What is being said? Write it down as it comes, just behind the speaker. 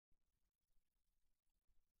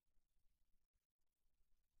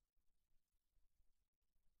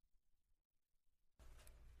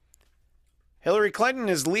Hillary Clinton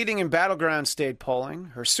is leading in battleground state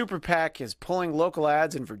polling. Her super PAC is pulling local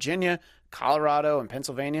ads in Virginia, Colorado, and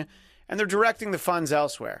Pennsylvania, and they're directing the funds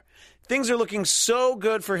elsewhere. Things are looking so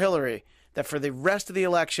good for Hillary that for the rest of the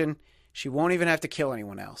election, she won't even have to kill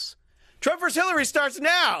anyone else. Trump vs. Hillary starts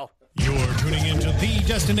now. You're tuning into the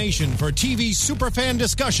destination for TV superfan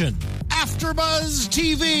discussion, AfterBuzz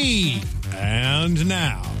TV. And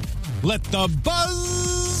now, let the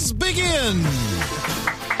buzz begin.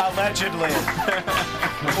 Allegedly.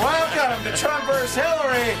 Welcome to Trump vs.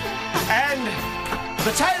 Hillary. And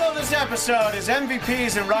the title of this episode is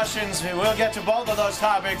MVPs and Russians. We'll get to both of those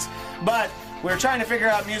topics, but we were trying to figure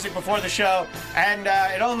out music before the show, and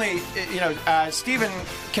Steven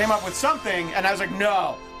came up with something, and I was like,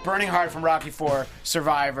 no, Burning Heart from Rocky IV,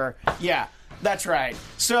 Survivor. Yeah, that's right.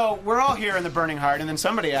 So we're all here in the Burning Heart, and then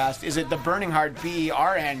somebody asked, is it the Burning Heart,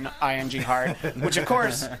 B-E-R-N-I-N-G Heart, which of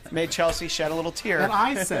course made Chelsea shed a little tear. And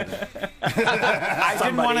I said it. I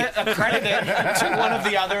didn't want to accredit it to one of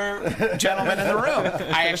the other gentlemen in the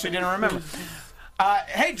room. I actually didn't remember.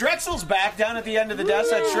 Hey, Drexel's back down at the end of the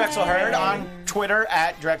desk. That's Drexel Hurd on Twitter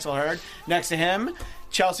at Drexel Hurd. Next to him,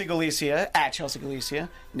 Chelsea Galicia at Chelsea Galicia.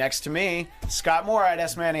 Next to me, Scott Moore at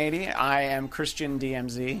SMan80. I am Christian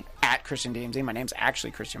DMZ at Christian DMZ. My name's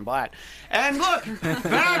actually Christian Blatt. And look,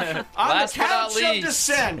 back on the couch of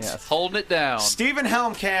descent. Yes, holding it down. Stephen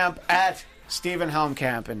Helmkamp at Stephen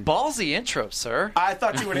Helmkamp. And ballsy intro, sir. I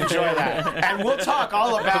thought you would enjoy that. And we'll talk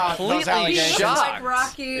all about those allegations. Shocked. Like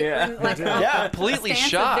Rocky, Completely stance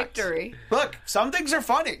shocked. of victory. Look, some things are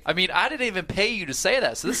funny. I mean, I didn't even pay you to say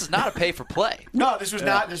that, so this is not a pay for play. No, this was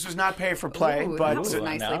not. This was not pay for play. Ooh, but that was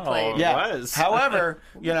nicely no. played. yeah. It was. However,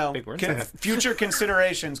 Big words. future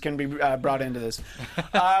considerations can be brought into this.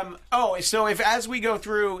 So as we go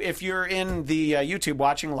through, if you're in the YouTube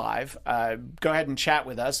watching live, go ahead and chat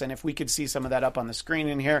with us, and if we could see some of that up on the screen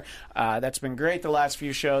in here, that's been great the last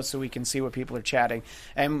few shows, so we can see what people are chatting.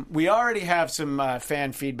 And we already have some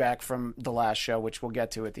fan feedback from the last show, which we'll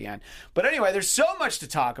get to at the end. But anyway, there's so much to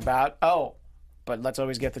talk about. But let's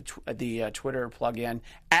always get the Twitter plug in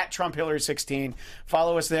at TrumpHillary16.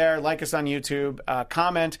 Follow us there, like us on YouTube,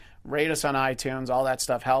 comment, rate us on iTunes. All that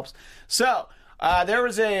stuff helps. So there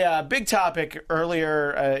was a big topic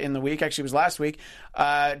earlier in the week. Actually, it was last week.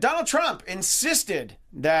 Donald Trump insisted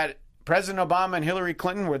that President Obama and Hillary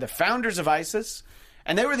Clinton were the founders of ISIS,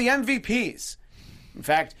 and they were the MVPs. In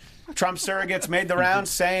fact, Trump surrogates made the rounds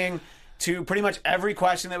saying to pretty much every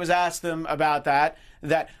question that was asked them about that,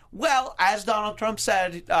 well, as Donald Trump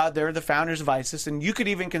said, they're the founders of ISIS, and you could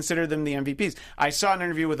even consider them the MVPs. I saw an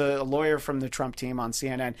interview with a lawyer from the Trump team on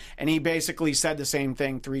CNN, and he basically said the same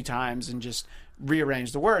thing 3 times and just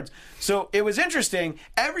rearranged the words. So it was interesting.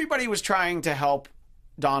 Everybody was trying to help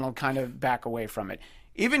Donald kind of back away from it.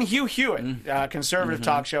 Even Hugh Hewitt, conservative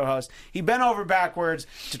talk show host, he bent over backwards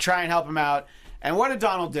to try and help him out. And what did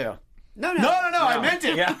Donald do? No, I meant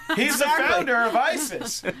it. Yeah. He's the founder of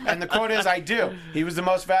ISIS. And the quote is, I do. He was the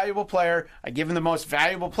most valuable player. I give him the most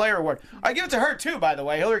valuable player award. I give it to her, too, by the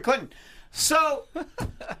way, Hillary Clinton. So,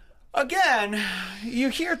 again, you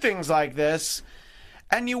hear things like this,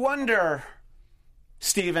 and you wonder,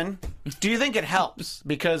 Stephen, do you think it helps?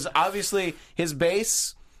 Because obviously his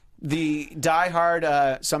base, the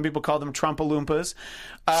diehard, some people call them Trump-a-loompas,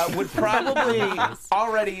 would probably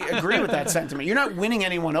already agree with that sentiment. You're not winning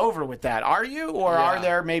anyone over with that, are you? Or are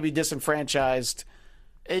there maybe disenfranchised?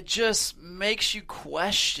 It just makes you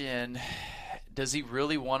question, does he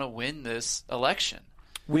really want to win this election?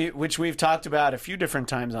 Which we've talked about a few different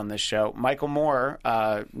times on this show. Michael Moore,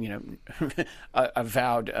 a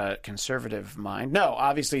vowed conservative mind. No,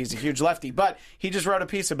 obviously he's a huge lefty, but he just wrote a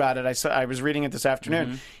piece about it. I was reading it this afternoon.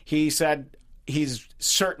 Mm-hmm. He said he's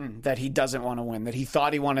certain that he doesn't want to win, that he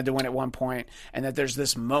thought he wanted to win at one point, and that there's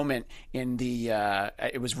this moment in the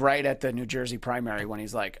it was right at the New Jersey primary when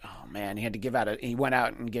he's like, oh man, he went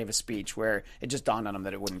out and gave a speech where it just dawned on him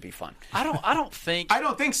that it wouldn't be fun. I don't think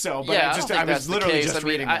so, but I was literally just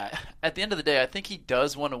reading that. At the end of the day, I think he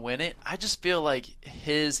does want to win it. I just feel like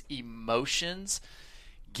his emotions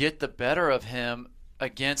get the better of him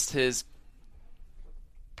against his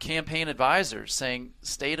campaign advisors saying,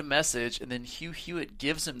 state a message, and then Hugh Hewitt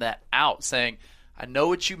gives him that out saying, I know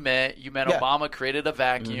what you meant. You meant Obama created a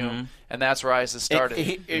vacuum, and that's where ISIS started.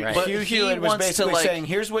 Hugh Hewitt was basically saying,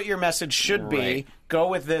 here's what your message should be. Go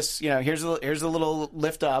with this. Here's a little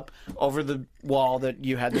lift up over the wall that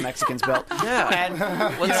you had the Mexicans built. And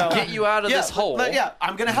let's get you out of this hole.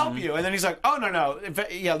 I'm going to help you. And then he's like, oh, no.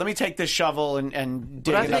 Let me take this shovel and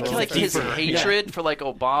dig it. But I think his hatred for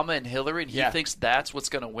Obama and Hillary, and he thinks that's what's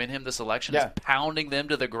going to win him this election, is pounding them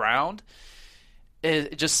to the ground.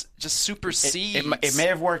 it just supersedes. It may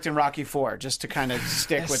have worked in Rocky IV, just to kind of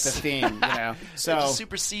stick with the theme, you know. So it just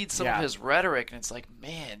supersedes some of his rhetoric, and it's like,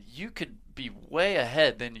 man, you could be way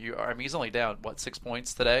ahead than you are. I mean, he's only down 6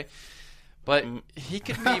 points today, but he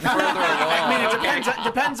could be further along. I mean, it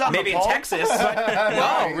depends on maybe the poll. in Texas.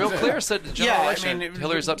 No, Real Clear said the general election. I mean,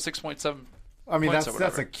 Hillary's up 6.7. I mean, points or that's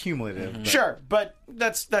whatever. a cumulative. Sure, but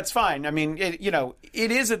that's fine. I mean, it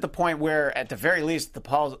is at the point where, at the very least, the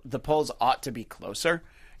polls ought to be closer.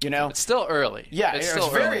 You know, It's still early. Yeah, it's it's still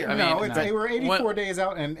very early. early. I mean, They were 84 days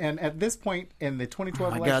out, and at this point in the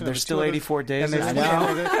 2012 election, God, there's still 84 days. And I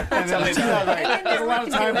there's a lot of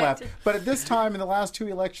time left. But at this time, in the last 2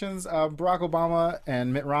 elections, Barack Obama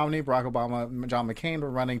and Mitt Romney, Barack Obama and John McCain were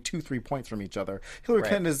running 2-3 points from each other. Hillary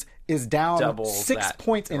Clinton is down Double 6 that.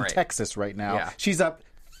 points in Right. Texas right now. Yeah. She's up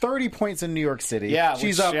 30 points in New York City. Yeah,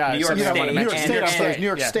 she's which, up New York New State. York State. And New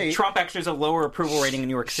York State. Trump actually has a lower approval rating in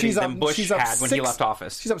New York City than Bush had when he left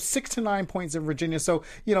office. She's up 6 to 9 points in Virginia. So,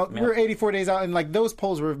 we're 84 days out, and like those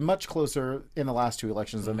polls were much closer in the last 2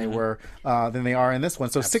 elections than they were than they are in this one.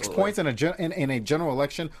 So 6 points in a general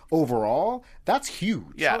election overall, that's huge.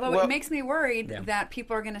 Yeah, Although it makes me worried that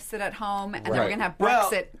people are going to sit at home and then we're going to have Well,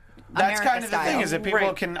 Brexit. that's America kind of the style. thing, is that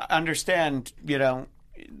people can understand,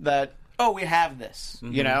 that we have this,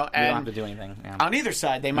 and we don't have to do anything. Yeah. on either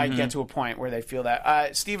side, they might get to a point where they feel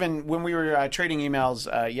that. Stephen, when we were trading emails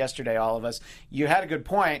yesterday, all of us, you had a good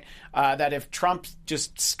point that if Trump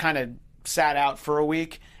just kind of sat out for a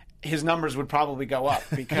week, his numbers would probably go up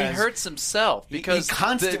because he hurts himself because he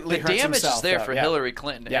constantly the hurts damage himself, is there though. for Yeah. Hillary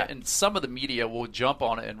Clinton, Yeah. and some of the media will jump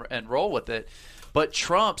on it and roll with it. But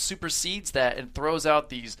Trump supersedes that and throws out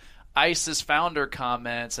these ISIS founder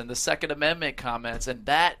comments and the Second Amendment comments, and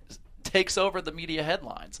that takes over the media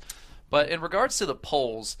headlines. But in regards to the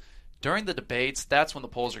polls, during the debates, that's when the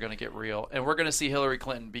polls are going to get real, and we're going to see Hillary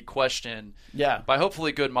Clinton be questioned by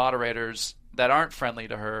hopefully good moderators that aren't friendly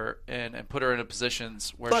to her and put her in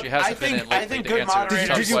positions where But she hasn't I think- been in lately I think to good answer moderators-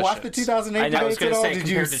 tough Did you watch the questions. 2008 I was debates gonna at all? say, Did you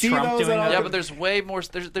compared to see Trump those doing at all? that? Yeah, but there's way more.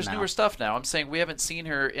 There's newer stuff now. I'm saying we haven't seen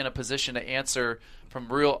her in a position to answer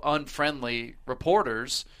from real unfriendly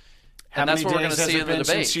reporters. How And that's many what we're going days to has see it in the been since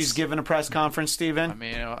debates. she's given a press conference, Stephen? I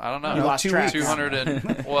mean, I don't know. You lost track. 200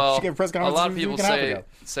 and well, She gave a press a conference lot a of people week and a half say ago.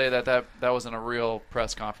 say that wasn't a real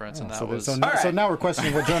press conference, and that So, was. so now we're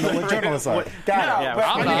questioning what journalists are. Got it. Yeah, but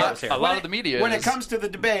I'm when not. it- A lot of the media When is. it comes to the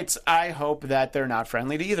debates, I hope that they're not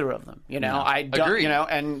friendly to either of them. I don't. Agreed.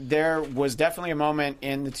 And there was definitely a moment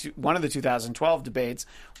in one of the 2012 debates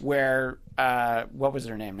where what was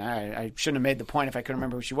her name? I shouldn't have made the point if I couldn't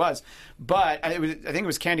remember who she was, but I think it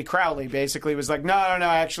was Candy Crowley. Basically, was like, no,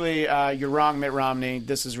 actually, you're wrong, Mitt Romney.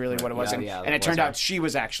 This is really what it was, and it turned out she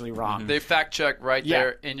was actually wrong. They fact check right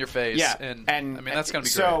there in your face. Yeah, and I mean that's going to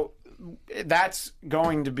be so. That's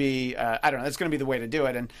going to be, I don't know, that's going to be the way to do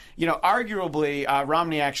it. And, arguably,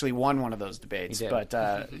 Romney actually won one of those debates, but,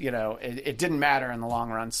 it didn't matter in the long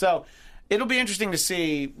run. So it'll be interesting to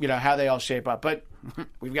see, how they all shape up. But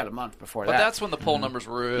we've got a month before that. But that's when the poll numbers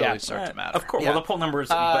really start to matter. Of course. Well, the poll numbers,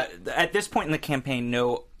 but at this point in the campaign,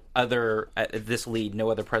 no other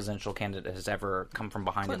presidential candidate has ever come from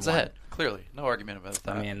behind Clinton's and won. ahead. Clearly, no argument about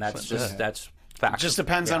that. I mean, that's fact. It just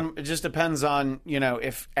depends on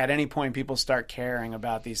if at any point people start caring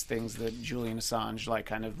about these things that Julian Assange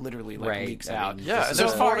kind of literally leaks out. Yeah, and So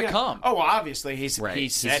there's more to come. Oh, well, obviously he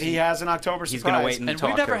said he has an October surprise. He's going to wait And until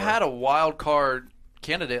we never October. had a wild card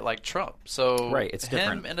candidate like Trump. So It's him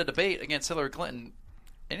different. in a debate against Hillary Clinton,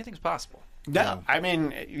 anything's possible. No, I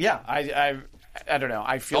mean, I don't know.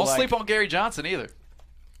 I feel Don't like sleep on Gary Johnson either.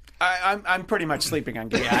 I'm pretty much sleeping on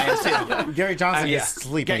Gary. Gary Johnson is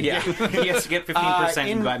sleeping. he has to get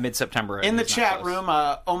 15% by mid-September. In the He's not chat close. room,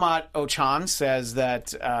 Omat Ochan says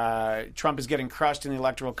that Trump is getting crushed in the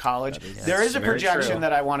Electoral College. There is a very projection true.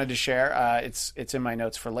 that I wanted to share. It's in my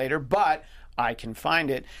notes for later, but I can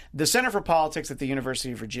find it. The Center for Politics at the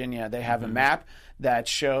University of Virginia, they have a map that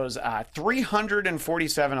shows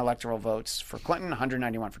 347 electoral votes for Clinton,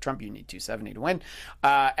 191 for Trump. You need 270 to win.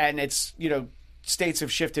 And it's, states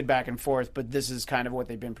have shifted back and forth, but this is kind of what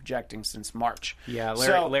they've been projecting since March. Yeah,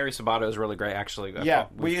 So- Larry Sabato is really great, actually. Yeah,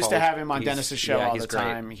 We've we used to followed- have him on he's- Dennis's show all he's the great.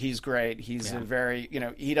 time. He's great. He's a very,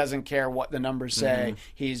 he doesn't care what the numbers say.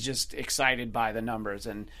 He's just excited by the numbers.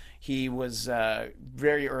 And he was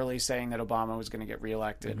very early saying that Obama was going to get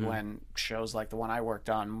reelected when shows like the one I worked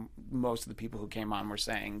on, most of the people who came on were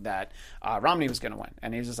saying that Romney was going to win.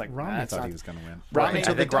 And he was just like, Romney "That's thought not- he was going to win. Romney,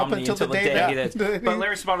 I think Romney until the day that- that. But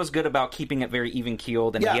Larry Sabato's good about keeping it very even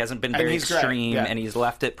keeled, and Yeah, he hasn't been and very he's great, extreme, yeah. and he's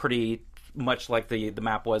left it pretty much like the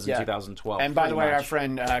map was in 2012. And by the way, pretty our much.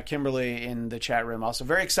 friend Kimberly in the chat room also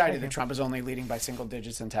very excited that Trump is only leading by single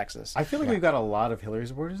digits in Texas. I feel like we've got a lot of Hillary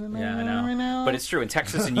supporters in there Yeah, I know. right now. But it's true. In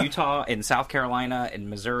Texas and Utah, in South Carolina, in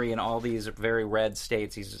Missouri, and all these very red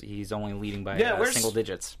states, he's only leading by single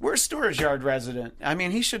digits. We're a storage yard resident. I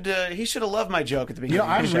mean, he should have loved my joke at the beginning.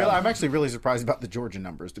 I'm of the show. I'm actually really surprised about the Georgia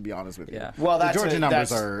numbers, to be honest with you. Yeah. Well, the that's Georgia a- numbers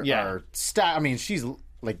that's- are I mean, she's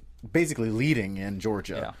like basically leading in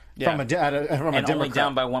Georgia Yeah. from a And Democrat. only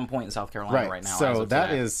down by 1 point in South Carolina right now. as So of that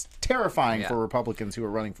today. is terrifying Yeah. for Republicans who are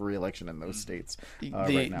running for re-election in those states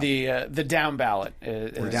right now. The down ballot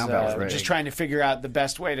is down ballot's right. just trying to figure out the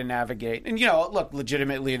best way to navigate. And look,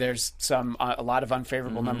 legitimately, there's a lot of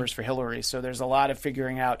unfavorable numbers for Hillary. So there's a lot of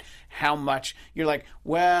figuring out how much you're like.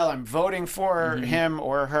 Well, I'm voting for him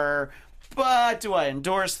or her, but do I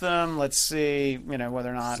endorse them? Let's see, whether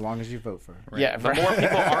or not. As long as you vote for her. Yeah, The more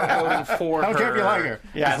people are voting for I don't care if you like her.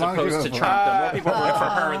 Yeah, as as long as you opposed vote to for Trump, her. the more people vote for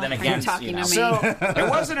her than against. talking You know. to me? So it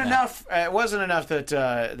wasn't enough. It wasn't enough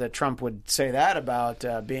that Trump would say that about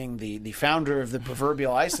being the founder of the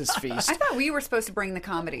proverbial ISIS feast. I thought we were supposed to bring the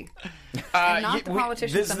comedy, and not the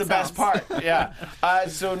politicians This is the best part. Yeah.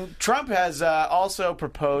 So Trump has also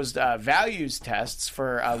proposed values tests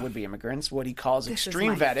for would-be immigrants, what he calls This is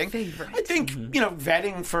extreme my vetting. favorite. I think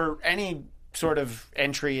vetting for any sort of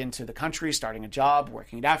entry into the country, starting a job,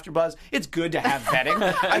 working at AfterBuzz. It's good to have vetting.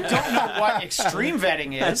 I don't know what extreme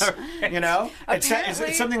vetting is. Apparently-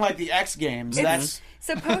 It's something like the X Games. That's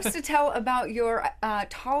supposed to tell about your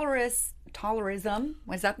tolerism.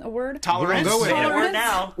 Was that the word? tolerance. We'll go with it. Tolerance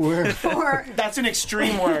now. for That's an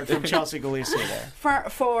extreme word from Chelsea Galicia there.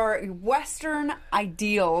 for Western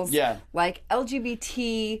ideals, Yeah. like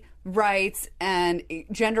LGBT rights and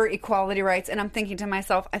gender equality rights. And I'm thinking to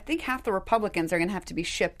myself, I think half the Republicans are going to have to be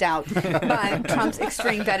shipped out by Trump's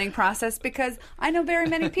extreme vetting process, because I know very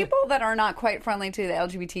many people that are not quite friendly to the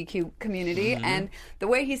LGBTQ community. And the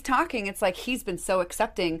way he's talking, it's like he's been so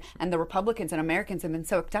accepting, and the Republicans and Americans have been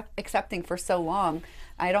so accepting for so long.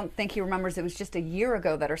 I don't think he remembers it was just a year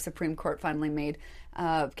ago that our Supreme Court finally made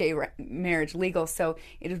gay marriage legal. So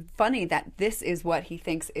it is funny that this is what he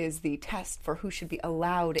thinks is the test for who should be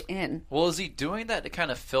allowed in. Well, is he doing that to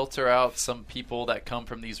kind of filter out some people that come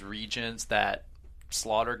from these regions that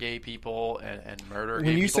slaughter gay people and murder When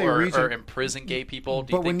gay you people say region- or imprison gay people?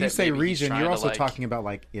 Do But think when you that say maybe he's region, trying you're to, also like, talking about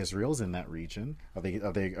like Israel's in that region. Are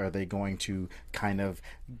they going to kind of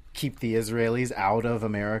keep the Israelis out of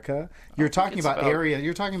America? You're talking it's about about- area.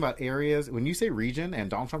 You're talking about areas. When you say region, and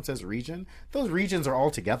Donald Trump says region, those regions are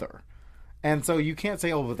all together. And so you can't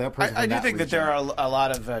say, oh, but that person. I from do that think that region. there are a lot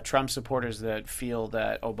of Trump supporters that feel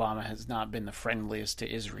that Obama has not been the friendliest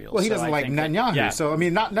to Israel. Well, he So doesn't I like think that- Netanyahu. yeah. So I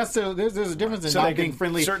mean, not necessarily. There's a difference in So they not being can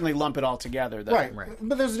friendly. certainly lump it all together. Though. Right.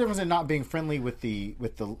 But there's a difference in not being friendly with the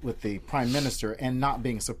prime minister and not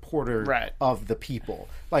being supporter Right. of the people.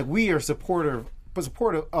 Like we are supportive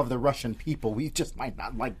of the Russian people. We just might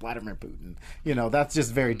not like Vladimir Putin. That's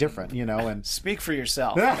just very different. And Speak for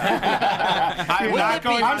yourself. I'm not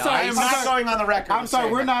going. I am not going on the record. I'm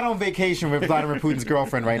sorry, we're not on vacation with Vladimir Putin's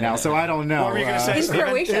girlfriend right now, so I don't know. What were you gonna say, In Stephen?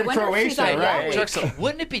 Croatia. In Wonder if she's Croatia, like, right. "Wait." Chuck, so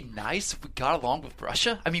wouldn't it be nice if we got along with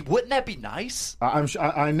Russia? I mean, wouldn't that be nice?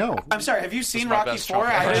 I know. I'm sorry. Have you seen my Rocky best IV? Trump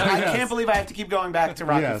I impression. can't believe I have to keep going back to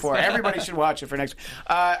Rocky Yes. IV. Everybody should watch it for next.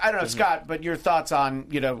 I don't know, Scott, but your thoughts on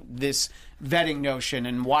this vetting notion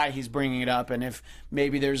and why he's bringing it up, and if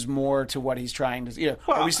maybe there's more to what he's trying to.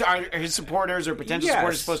 Are his supporters or potential Yes.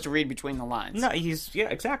 supporters supposed to read between the lines? No,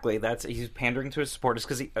 exactly. He's pandering to his supporters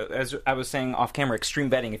because, as I was saying off camera, extreme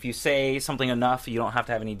vetting. If you say something enough, you don't have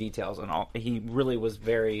to have any details and all. He really was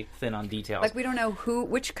very thin on details. Like we don't know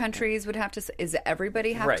which countries would have to. Is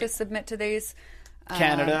everybody have Right. to submit to these?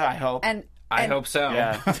 Canada, I hope. And I hope so.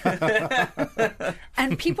 Yeah.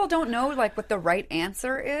 and people don't know like what the right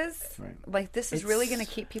answer is. Right. Like this is really going to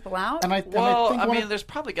keep people out. And I Well, think I one mean, of- there's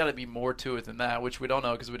probably got to be more to it than that, which we don't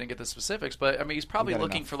know because we didn't get the specifics. But I mean, he's probably got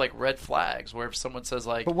looking enough. for like red flags, where if someone says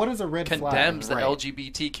like, But what is a red flag? condemns the Right.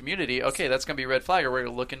 LGBT community, okay, that's going to be a red flag, or we're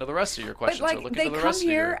going to look into the rest of your but questions. or like look they into the come rest of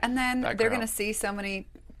here your and then they're background. going to see so many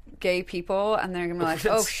gay people and they're going to be like,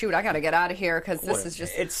 oh shoot, I got to get out of here because this is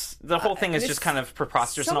just. It's the whole thing is it's just kind of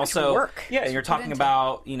preposterous, so and much also work yeah, to you're put talking into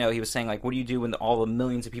about he was saying like, what do you do when all the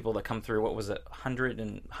millions of people that come through? What was it, hundreds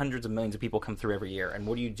of millions of people come through every year, and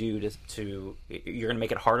what do you do to you're going to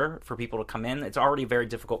make it harder for people to come in? It's already a very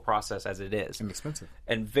difficult process as it is, And expensive.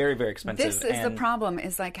 and very very expensive. This is the and- problem: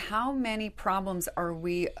 is like how many problems are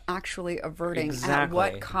we actually averting at Exactly.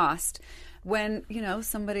 what cost? when,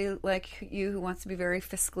 somebody like you who wants to be very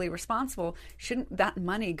fiscally responsible, shouldn't that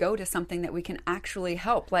money go to something that we can actually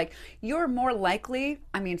help? Like, you're more likely,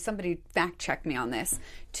 somebody fact check me on this,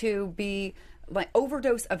 to be like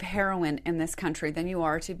overdose of heroin in this country than you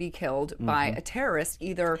are to be killed by a terrorist,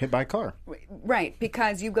 either Hit by a car. right,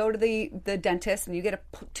 because you go to the dentist and you get a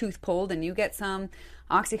tooth pulled and you get some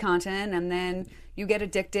OxyContin and then you get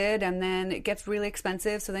addicted and then it gets really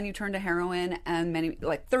expensive, so then you turn to heroin, and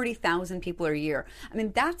 30,000 people a year.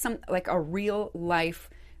 That's a real life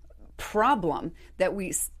problem that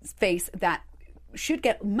we face that should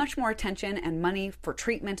get much more attention and money for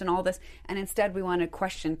treatment and all this, and instead we want to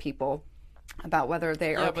question people about whether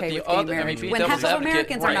they are okay with gay marriage. When half of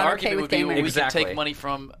Americans are not okay with gay marriage. We can take money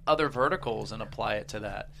from other verticals and apply it to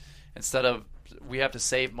that. Instead of we have to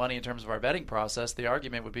save money in terms of our vetting process, the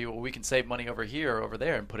argument would be, well, we can save money over here or over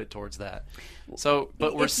there and put it towards that. So,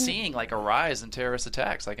 but we're seeing a rise in terrorist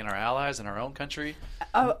attacks, like in our allies, in our own country.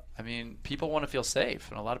 People want to feel safe,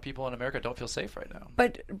 and a lot of people in America don't feel safe right now.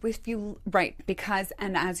 But because,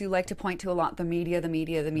 and as you like to point to a lot, the media,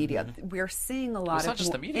 we're seeing a lot of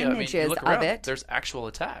more media. images you look around, of it. There's actual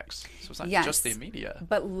attacks, so it's not just the media.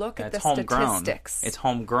 But look at the homegrown. statistics. It's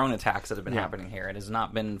homegrown attacks that have been happening here. It has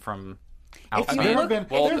not been from outside.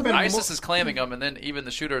 ISIS is claiming them, and then even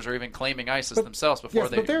the shooters are even claiming ISIS themselves before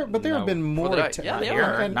they. But there have been more attacks.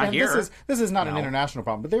 Not here. This is not an international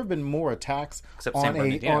problem, but there have been more attacks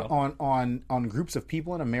on groups of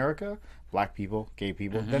people in America, black people, gay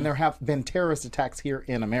people, than there have been terrorist attacks here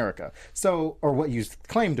in America. So, or what you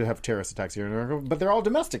claim to have terrorist attacks here in America, but they're all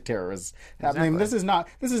domestic terrorists. Exactly. This is not.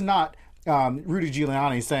 Rudy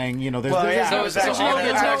Giuliani saying, there's no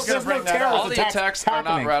all the attacks are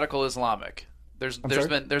not radical Islamic. There's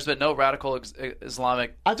been no radical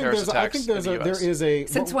Islamic terrorist attacks in the US. There is a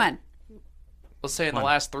since when? Let's say in the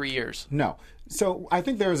last 3 years. No. So I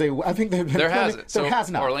think there hasn't. So there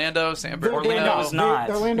has not. Orlando, San Bernardino. Orlando was not.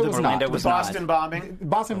 Orlando was not. The Boston bombing.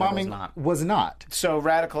 Boston bombing was not. So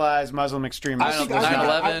radicalized Muslim extremists.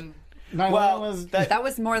 9/11. That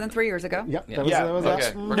was more than 3 years ago. Yep.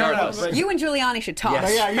 Okay. Regardless. You and Giuliani should talk.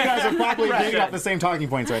 Yeah, you guys are probably getting off the same talking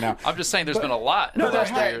points right now. I'm just saying there's been a lot in the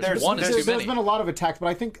last 3 years. One is too many. There's been a lot of attacks, but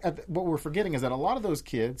I think what we're forgetting is that a lot of those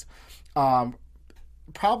kids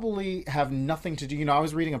probably have nothing to do. I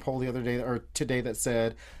was reading a poll the other day or today that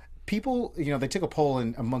said people, they took a poll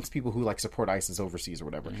amongst people who support ISIS overseas or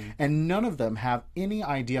whatever, and none of them have any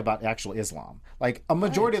idea about actual Islam. A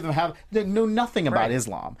majority of them they know nothing about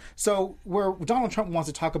Islam. So where Donald Trump wants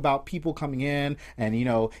to talk about people coming in and,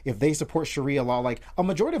 if they support Sharia law, a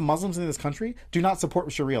majority of Muslims in this country do not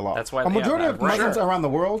support Sharia law. That's why a majority of Muslims around the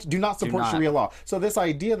world do not support Sharia law. So this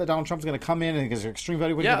idea that Donald Trump's going to come in and get extreme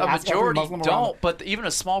value, a majority don't, but even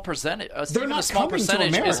a small percentage,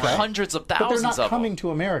 is hundreds of thousands but they're not of coming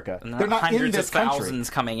to America. They're not hundreds in this of country. Thousands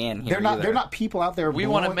coming in here. They're not people out there. We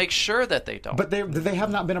want to make sure that they don't. But they have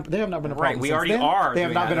not been a problem. Right, we already then. are. They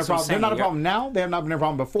have not been a problem. They're not a problem now. They have not been a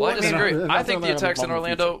problem before. Well, I disagree. I think the attacks in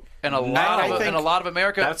Orlando and a lot of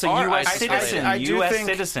America that's a U.S. citizen.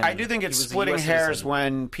 I do think it's splitting hairs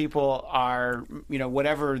when people are,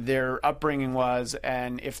 whatever their upbringing was,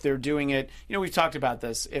 and if they're doing it, we've talked about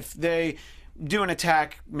this. If they do an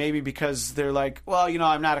attack maybe because they're like, well,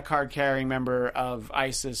 I'm not a card-carrying member of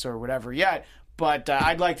ISIS or whatever yet, but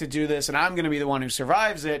I'd like to do this, and I'm going to be the one who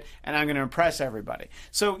survives it, and I'm going to impress everybody.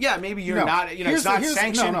 So, yeah, maybe you're not, it's not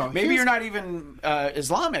sanctioned. Maybe you're not even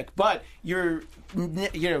Islamic, but you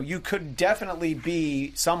could definitely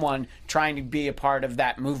be someone trying to be a part of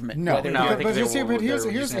that movement. But here's the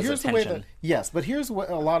way that, yes, but here's what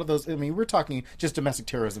a lot of those, we're talking just domestic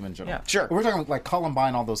terrorism in general. Yeah, sure. We're talking like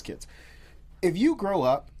Columbine, all those kids. If you grow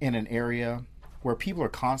up in an area where people are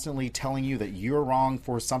constantly telling you that you're wrong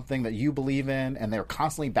for something that you believe in, and they're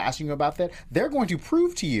constantly bashing you about that, they're going to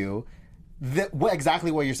prove to you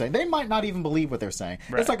exactly what you're saying. They might not even believe what they're saying.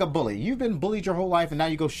 Right. It's like a bully. You've been bullied your whole life, and now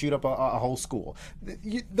you go shoot up a whole school.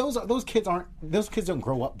 Those kids don't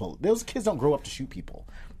grow up bullied. Those kids don't grow up to shoot people.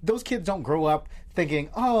 Those kids don't grow up thinking,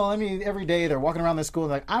 every day they're walking around this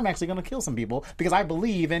school and I'm actually going to kill some people because I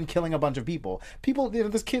believe in killing a bunch of people.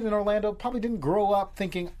 This kid in Orlando probably didn't grow up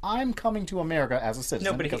thinking, I'm coming to America as a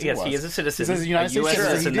citizen. No, but he is a citizen. He's a United States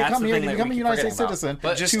citizen. He become a United States citizen.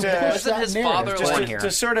 But just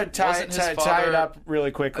to sort of tie it up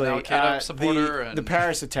really quickly, the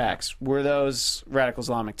Paris attacks, were those radical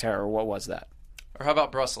Islamic terror? What was that? Or how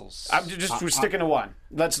about Brussels? We're sticking to one.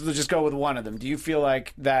 Let's just go with one of them. Do you feel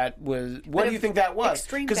like that was? What do you think that was?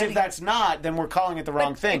 Because if that's not, then we're calling it the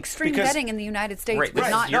wrong thing. Extreme vetting in the United States Right, was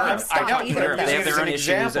this not is Europe. stopped I know, either. they have their own an issues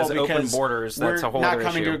example as open because borders. That's we're a whole not other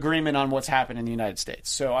coming issue. to agreement on what's happened in the United States.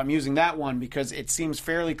 So I'm using that one because it seems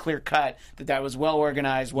fairly clear cut that was well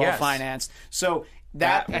organized, well financed. So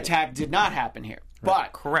that attack did not happen here.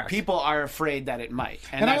 But correct. people are afraid that it might.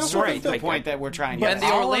 And that's the point that we're trying to And get.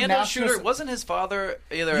 the Our Orlando nationalist- shooter, wasn't his father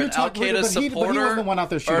either You an talk- Al-Qaeda but he supporter? wasn't the one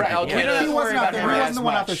out there shooting or people. Al-Qaeda? He wasn't out there. He wasn't the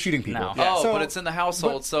one out there much. shooting people. No. Oh, So- but it's in the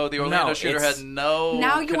household, so the Orlando shooter it's- had no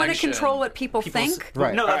Now you want to connection. control what people think?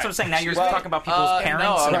 Right. No, that's what I'm saying. Now you're talking about people's parents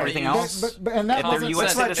no, and right. everything But- else. and that If they're doesn't- U.S.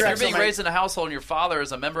 Let's let If you're being Drexel raised in a household and your father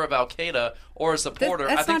is a member of Al-Qaeda or a supporter,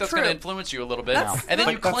 That's I think not that's going to true. influence you a little bit. That's- And then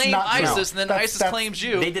But you that's claim not true. ISIS, and then That's- ISIS claims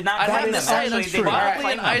you. They did not I'd claim have to them. say Actually, that's they did not probably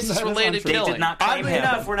claim an them. ISIS-related They killing. did not claim Oddly him.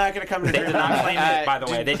 enough, we're not going to come to They did not claim it, by the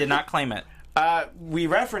way. They did not claim it. We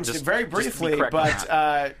referenced Just- it very just to be briefly, correct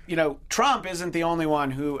on but Trump isn't the only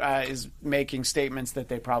one who is making statements that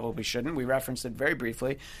they probably shouldn't. We referenced it very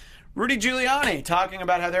briefly. Rudy Giuliani talking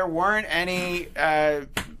about how there weren't any,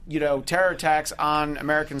 terror attacks on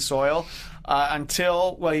American soil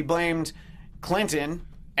until he blamed Clinton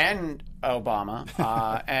and Obama,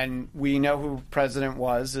 and we know who president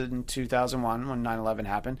was in 2001 when 9/11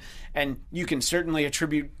 happened, and you can certainly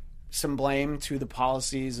attribute some blame to the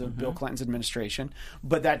policies of Bill Clinton's administration,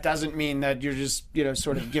 but that doesn't mean that you're just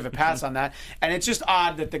sort of give a pass on that. And it's just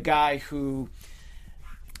odd that the guy who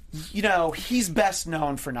he's best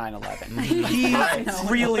known for 9/11. He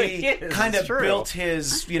really kind of built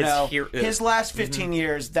his, his last 15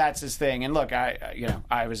 years. That's his thing. And look,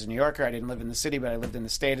 I was a New Yorker. I didn't live in the city, but I lived in the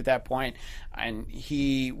state at that point. And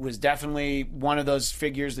he was definitely one of those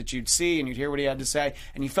figures that you'd see and you'd hear what he had to say,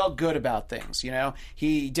 and you felt good about things.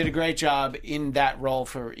 He did a great job in that role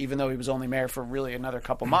even though he was only mayor for really another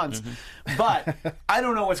couple months. But I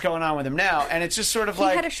don't know what's going on with him now, and it's just sort of He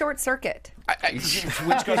like had a short circuit.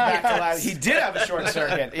 which goes back to he did have a short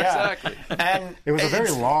circuit, yeah. Exactly. And It was a very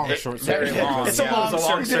long short circuit. Very long. It's a Yeah, long it was a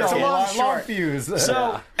long circuit. It's a long long short. fuse.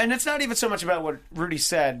 So, and it's not even so much about what Rudy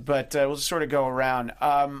said, but we'll just sort of go around.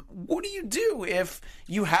 What do you do if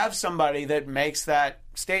you have somebody that makes that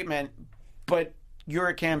statement, but you're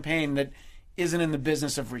a campaign that isn't in the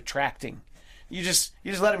business of retracting? You just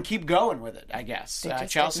let them keep going with it, I guess. They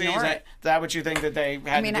just Chelsea, ignore is that what you think that they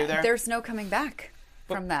had to do there? There's no coming back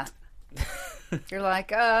from that. You're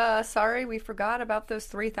like, sorry, we forgot about those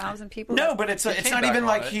 3,000 people. No, but it's came not back even on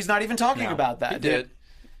like it. he's not even talking about that. He did.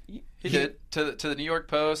 He did. To the New York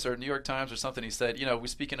Post or New York Times or something, he said, we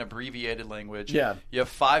speak in abbreviated language. Yeah. You have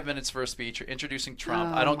 5 minutes for a speech. You're introducing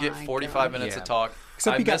Trump. Oh, I don't get my 45 God. minutes Yeah. to talk.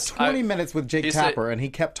 Except he got 20 minutes with Jake he said- Tapper, and he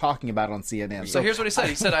kept talking about it on CNN. So here's what he said.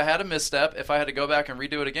 He said, I had a misstep. If I had to go back and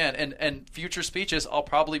redo it again, and future speeches, I'll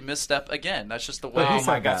probably misstep again. That's just the way. he Oh said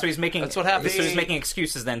my God! that. So he's making. That's what happens. So he's making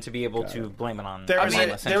excuses then to be able to blame it on. There on was them,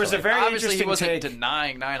 there was a essentially. very Obviously, he interesting wasn't take.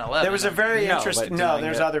 denying 9/11. There was a very No, interesting. but No, denying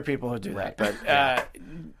there's it. other people who do Right. that, but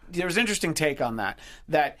there was an interesting take on that.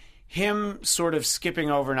 That him sort of skipping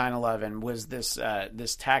over 9/11 was this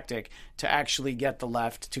tactic to actually get the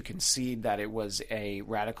left to concede that it was a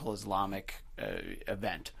radical Islamic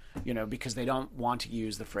event. Because they don't want to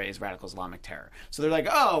use the phrase radical Islamic terror. So they're like,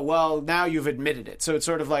 oh, well, now you've admitted it. So it's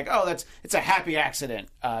sort of like, oh, it's a happy accident,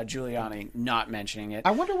 Giuliani not mentioning it.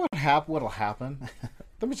 I wonder what'll happen.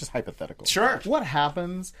 Let me just hypothetical. Sure. What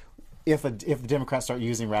happens if the Democrats start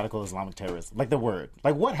using radical Islamic terrorism? Like the word.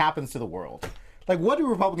 Like what happens to the world? Like what do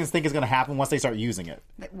Republicans think is going to happen once they start using it?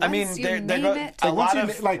 I mean, Once you they're name go- it, a Like, lot once you,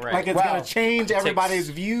 of like it's Well, going to change everybody's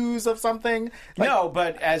views of something. Like, no,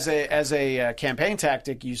 but as a campaign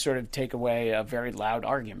tactic, you sort of take away a very loud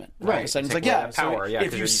argument. All of a Right. sudden, it's Take like, away yeah, the power, so yeah, if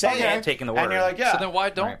 'cause you you're say it, taking the and word. you're like, yeah. So then why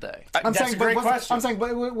don't they? I'm That's saying, a great but question. I'm saying, but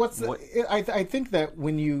I think that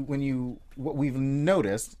what we've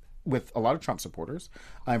noticed with a lot of Trump supporters,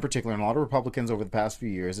 in particular, and a lot of Republicans over the past few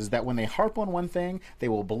years, is that when they harp on one thing, they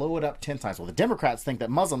will blow it up 10 times. Well, the Democrats think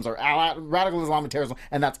that Muslims are radical Islamic terrorism,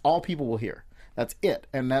 and that's all people will hear. That's it,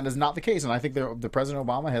 and that is not the case. And I think the President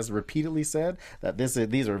Obama has repeatedly said that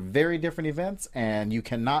these are very different events, and you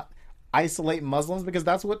cannot isolate Muslims because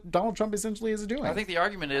that's what Donald Trump essentially is doing. I think the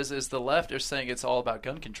argument is the left are saying it's all about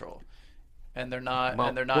gun control. And they're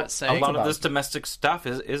not. saying a lot of about- this domestic stuff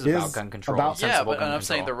is about gun control. about- Yeah, sensible but gun I'm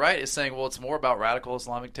saying the control. right is saying, well, it's more about radical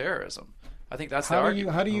Islamic terrorism. I think that's the How do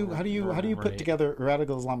argument. you put Right. together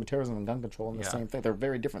radical Islamic terrorism and gun control in the same thing? They're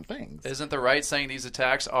very different things. Isn't the right saying these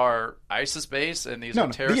attacks are ISIS based and these No,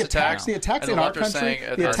 are terrorist the attacks and in the our left are country, saying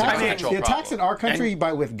the it's a gun control attacks in problem. our country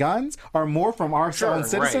with guns are more from our own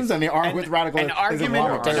citizens than they are with radical An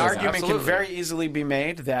argument terrorism. can Absolutely. very easily be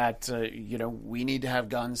made that we need to have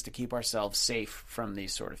guns to keep ourselves safe from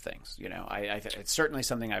these sort of things. It's certainly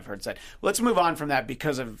something I've heard said. Let's move on from that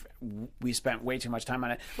because we spent way too much time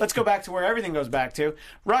on it. Let's go back to where everything goes back to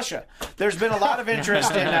Russia. There's been a lot of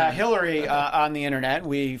interest in Hillary on the internet.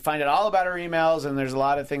 We find out all about her emails, and there's a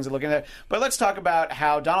lot of things to look at. But let's talk about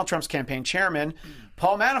how Donald Trump's campaign chairman,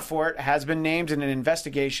 Paul Manafort, has been named in an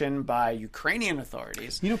investigation by Ukrainian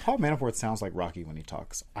authorities. Paul Manafort sounds like Rocky when he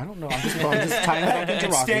talks. I don't know. I'm just tying it back into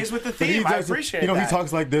It Rocky. stays with the But theme. I does- appreciate He that.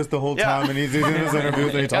 talks like this the whole time, and he's in his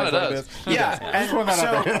interviews, and he talks kinda like does. this. Yeah, and Throw that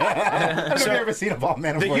out there. I've so- never seen a Paul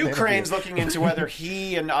Manafort the interview. Ukraine's looking into whether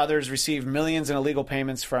he and others received millions in illegal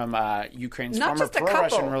payments from Ukraine's Not former just a pro-Russian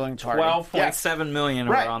couple. ruling party. 12.7 million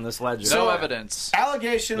Right. are on this ledger. No evidence.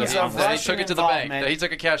 Allegations Yeah. of That he Russian took it to the bank. involvement. That he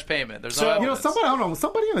took a cash payment. There's So- no You know, evidence.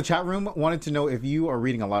 Somebody in the chat room wanted to know if you are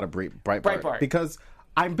reading a lot of Breitbart. Because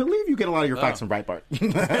I believe you get a lot of your facts from Breitbart.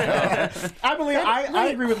 I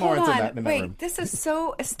agree with Hold Lawrence in on. that Wait, room. this is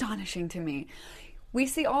so astonishing to me. We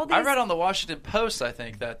see all these. I read on the Washington Post, I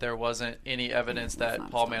think, that there wasn't any evidence that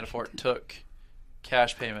not Paul astonishing. Manafort took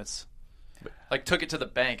cash payments. Like, took it to the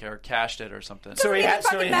bank or cashed it or something. Doesn't even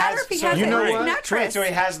fucking matter if he has You it know in his what? mattress. Right, so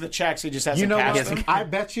he has the checks. He just hasn't You know cashed what? them. I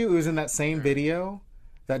bet you it was in that same video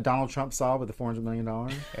that Donald Trump saw with the $400 million.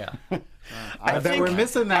 Yeah. I bet think- we're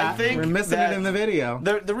missing that. I think We're missing that it in the video.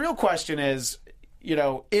 The real question is,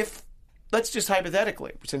 if let's just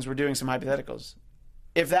hypothetically, since we're doing some hypotheticals,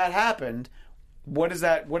 if that happened, what does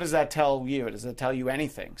that tell you? Does it tell you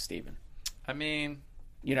anything, Stephen? I mean,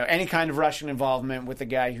 Any kind of Russian involvement with the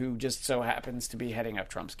guy who just so happens to be heading up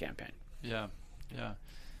Trump's campaign. yeah.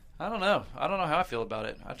 I don't know. I don't know how I feel about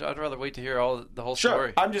it. I'd rather wait to hear the whole Sure,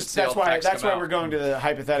 story. I'm just and see all the facts that's come why out. we're going to the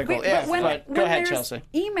hypothetical. Wait, if, when go ahead, there's Chelsea.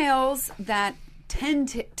 emails that tend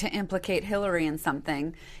to implicate Hillary in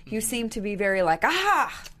something, you seem to be very like,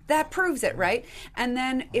 aha, that proves it, right? And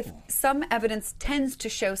then if some evidence tends to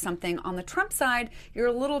show something on the Trump side, you're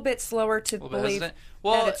a little bit slower to A little bit believe hesitant.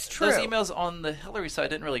 Well, that it's true. those emails on the Hillary side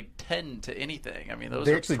didn't really tend to anything. I mean, those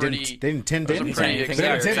They are actually pretty, didn't tend to those are anything. pretty They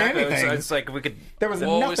exact. didn't tend to Exactly. anything. So it's like we could. There was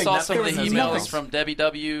Well, nothing. we saw some of the there was emails nothing. from Debbie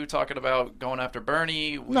W. talking about going after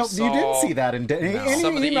Bernie. We No, saw you didn't see that in any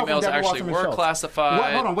some of the email from emails Deborah actually Wasserman were Schultz. classified.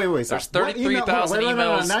 What? Hold on, wait. There's What email- 33,000 wait, no,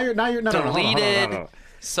 emails Now you're hold on, deleted. hold on.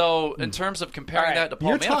 So, in terms of comparing All right. that to Paul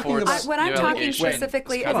You're talking Manafort's about- What I'm talking allegation,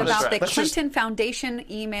 specifically it's is kind of a about the stretch. Clinton Foundation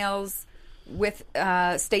emails with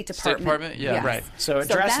State Department. Department? Yeah. Yes. Right. So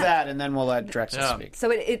address that, and then we'll let Drexel Yeah. speak.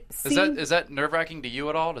 So it seemed, Is that nerve wracking to you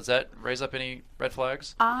at all? Does that raise up any red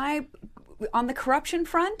flags? on the corruption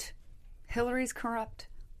front, Hillary's corrupt.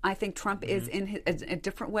 I think Trump is in a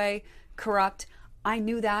different way corrupt. I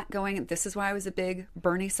knew that going. This is why I was a big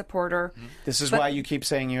Bernie supporter. This is But- why you keep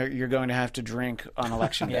saying you're going to have to drink on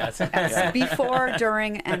election day. Yes. Before,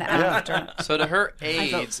 during, and after. So to her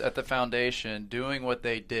aides at the foundation doing what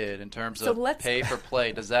they did in terms So of let's- pay for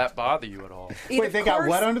play, does that bother you at all? Wait, they got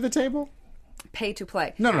what under the table? Pay to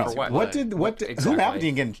play. No. For what? What did who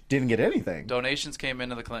Exactly. didn't get anything? Donations came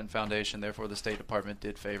into the Clinton Foundation, therefore the State Department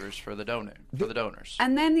did favors for the donors.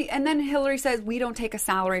 And then Hillary says we don't take a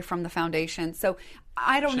salary from the foundation. So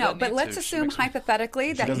I don't She know, doesn't but need let's to. She assume makes-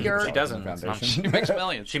 hypothetically that doesn't you're. need She to. doesn't. Foundation. She makes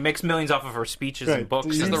millions. She makes millions off of her speeches Right. and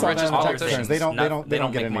books. You and the saw that richest in the politician. taxpayers. They don't get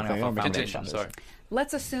make money anything. off of They don't get Continue. foundations. Sorry.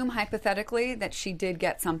 Let's assume hypothetically that she did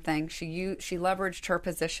get something. She leveraged her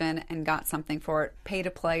position and got something for it. Pay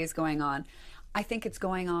to play is going on. I think it's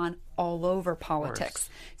going on all over politics.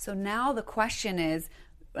 So now the question is,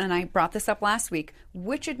 and I brought this up last week,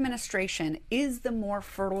 which administration is the more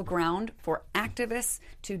fertile ground for activists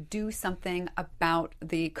to do something about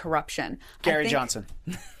the corruption? Gary Johnson.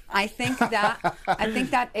 I think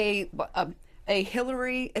that a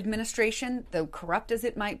Hillary administration, though corrupt as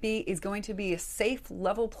it might be, is going to be a safe,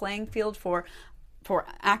 level playing field for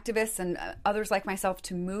activists and others like myself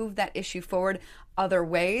to move that issue forward other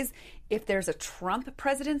ways. If there's a Trump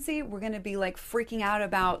presidency, we're going to be like freaking out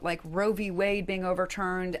about like Roe v. Wade being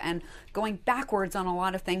overturned and going backwards on a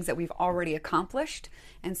lot of things that we've already accomplished.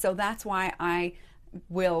 And so that's why I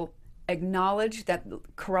will acknowledge that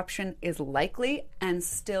corruption is likely and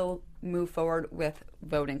still move forward with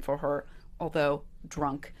voting for her, although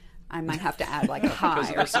drunk. I might have to add like high. Because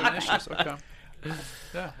of those certain issues. Okay.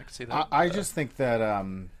 Yeah, I can see that. I just think that.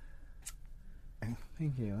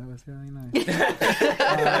 Thank you. That was really nice.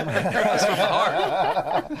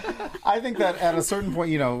 I think that at a certain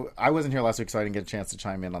point, I wasn't here last week, so I didn't get a chance to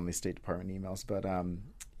chime in on the State Department emails. But,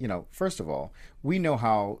 first of all, we know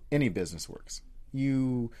how any business works.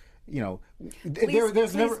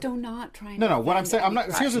 There's never. Do not try. No. What I'm saying, I'm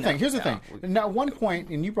not. Here's the thing. Now, at one point,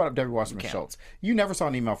 and you brought up Debbie Wasserman Schultz. You never saw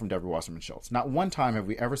an email from Debbie Wasserman Schultz. Not one time have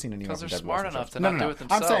we ever seen an email from Debbie Wasserman Schultz. Because they're smart enough to not do it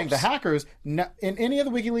themselves. I'm saying the hackers. In any of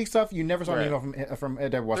the WikiLeaks stuff, you never saw an email from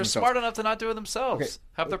Debbie Wasserman Schultz. They're smart enough to not do it themselves.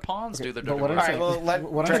 Have their pawns do their dirty work. All right, well, let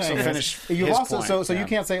Drexel finish his point. So you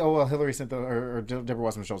can't say, Hillary sent or Deborah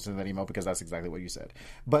Wasserman Schultz sent that email because that's exactly what you said.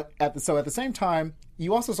 But at the same time,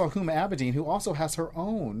 you also saw Huma Abedin, who also has her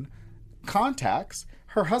own contacts.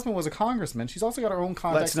 Her husband was a congressman. She's also got her own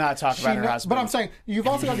contacts. Let's not talk about her husband. But I'm saying you've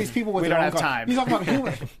also got these people with we their don't own have time. You talk about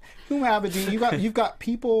Huma Abedin. You've got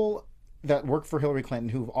people that work for Hillary Clinton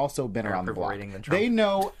who've also been around the block. They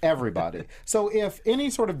know everybody. So if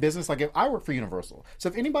any sort of business, like if I work for Universal, so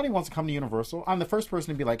if anybody wants to come to Universal, I'm the first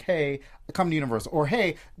person to be like, hey, come to Universal. Or,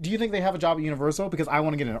 hey, do you think they have a job at Universal? Because I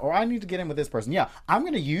want to get in. Or I need to get in with this person. Yeah, I'm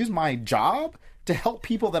going to use my job to help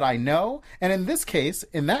people that I know. And in that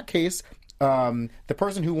case, the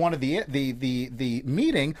person who wanted the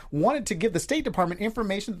meeting wanted to give the State Department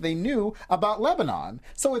information that they knew about Lebanon.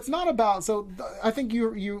 So it's not about. So I think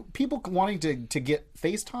you people wanting to get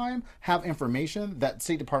FaceTime have information that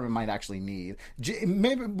State Department might actually need.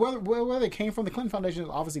 Maybe where they came from, the Clinton Foundation is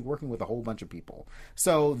obviously working with a whole bunch of people.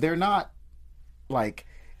 So they're not like.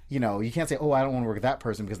 You can't say, I don't want to work with that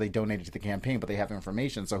person because they donated to the campaign, but they have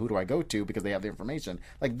information. So who do I go to because they have the information?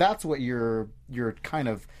 Like that's what you're kind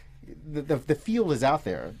of. The field is out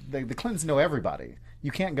there. The Clintons know everybody.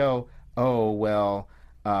 You can't go,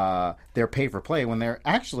 they're pay for play when they're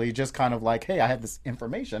actually just kind of like, hey, I have this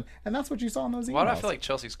information, and that's what you saw in those emails. Why do I feel like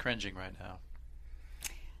Chelsea's cringing right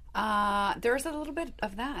now? There's a little bit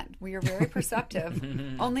of that. We are very perceptive,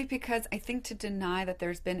 only because I think to deny that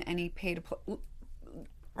there's been any pay to play.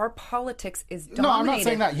 Our politics is dominated. No, I'm not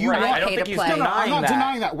saying that. I don't think he's denying I'm not that.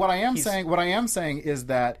 denying that. What I am saying is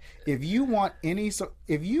that if you want any sort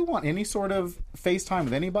of FaceTime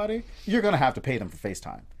with anybody, you're going to have to pay them for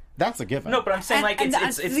FaceTime. That's a given. No, but I'm saying And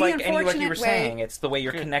it's like you were saying. way- It's the way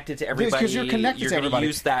you're connected to everybody. Because you're connected to everybody. You're going to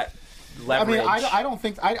use that leverage. I mean, I don't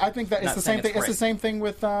think. I think that it's Not the saying same thing. it's It's the same thing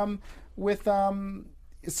with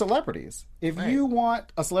celebrities. If you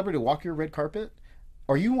want a celebrity to walk your red carpet,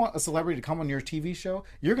 or you want a celebrity to come on your TV show,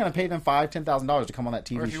 you're going to pay them $5,000-$10,000 to come on that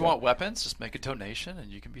TV show. Or if you want weapons, just make a donation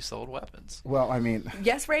and you can be sold weapons. Well, I mean,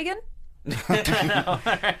 Yes, Reagan? I'm not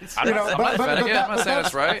saying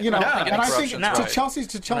it's right. And I think corruption's right.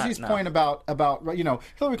 to Chelsea's point about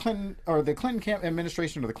Hillary Clinton or the Clinton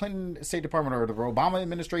administration or the Clinton State Department or the Obama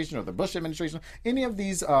administration or the Bush administration, any of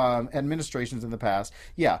these administrations in the past,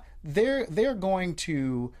 they're going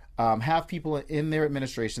to have people in their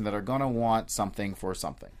administration that are going to want something for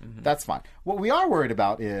something. Mm-hmm. That's fine. What we are worried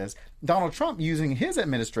about is Donald Trump using his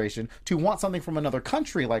administration to want something from another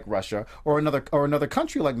country like Russia or another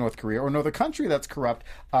country like North Korea or another country that's corrupt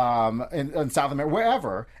in South America,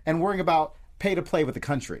 wherever, and worrying about pay to play with the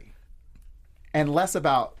country and less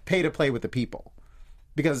about pay to play with the people.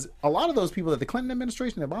 Because a lot of those people that the Clinton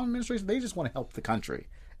administration, the Obama administration, they just want to help the country.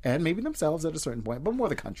 And maybe themselves at a certain point, but more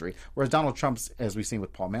the country. Whereas Donald Trump's, as we've seen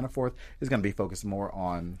with Paul Manafort, is going to be focused more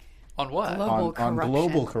on what? On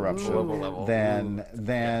global corruption global level. than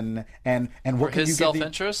what his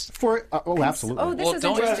self-interest? Absolutely. Oh, this is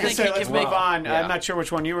don't you interesting. think Let's move on. I'm not sure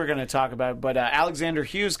which one you were going to talk about, but Alexander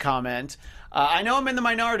Hughes' comment. I know I'm in the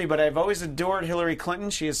minority, but I've always adored Hillary Clinton.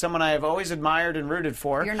 She is someone I have always admired and rooted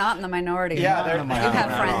for. You're not in the minority. Yeah, you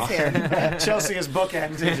have friends here. Chelsea is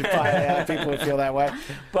bookended by people who feel that way.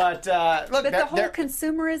 But look, But the whole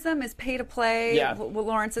consumerism is pay to play. Yeah. What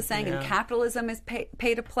Lawrence is saying, and capitalism is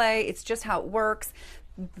pay to play. It's just how it works.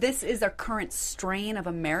 This is a current strain of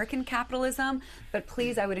American capitalism, but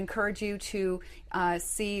please, I would encourage you to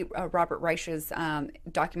see Robert Reich's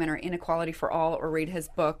documentary Inequality for All, or read his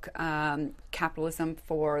book Capitalism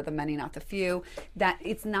for the Many, Not the Few. That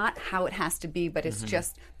it's not how it has to be, but it's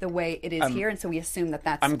just the way it is here, and so we assume that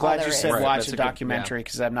that's I'm glad all you there said is. watch the documentary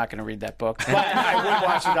because I'm not going to read that book. But I would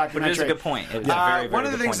watch the documentary. But it is a good point. It is a very, very one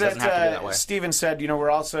of the good things point. It doesn't have to be that way. Stephen said,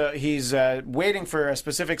 he's waiting for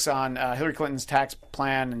specifics on Hillary Clinton's tax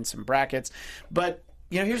plan and some brackets. But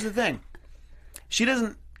here's the thing: she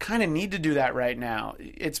doesn't kind of need to do that right now.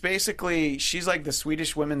 It's basically she's like the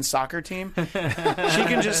Swedish women's soccer team. She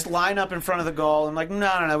can just line up in front of the goal and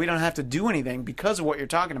no, we don't have to do anything because of what you're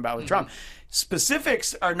talking about with Trump.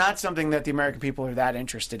 Specifics are not something that the American people are that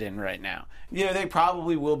interested in right now. They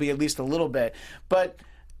probably will be at least a little bit, but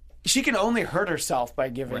she can only hurt herself by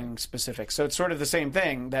giving specifics. So it's sort of the same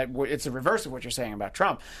thing, that it's the reverse of what you're saying about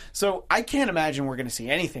Trump. So I can't imagine we're going to see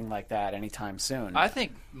anything like that anytime soon. I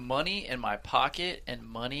think money in my pocket and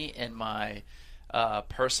money in my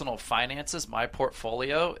personal finances, my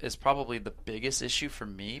portfolio, is probably the biggest issue for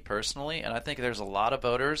me personally. And I think there's a lot of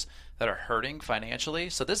voters that are hurting financially.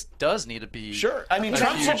 So this does need to be Sure. I mean, a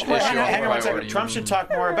Trump huge should, issue on hang the on one second. priority. Trump should talk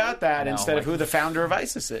more about that instead of who the founder of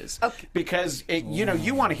ISIS is. Okay. Because, you know,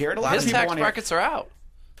 you want to hear it. A lot His of people tax want to hear it. brackets are out.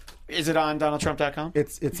 Is it on DonaldTrump.com?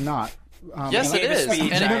 It's not. Yes, it is.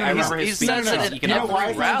 speech. And I remember his he says speech. it You in can You know why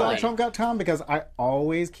every it's on rally. DonaldTrump.com? Because I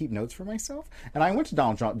always keep notes for myself. And I went to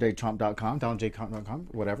DonaldJTrump.com, DonaldJTrump.com,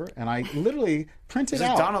 whatever, and I literally printed Is it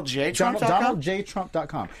out DonaldJTrump.com?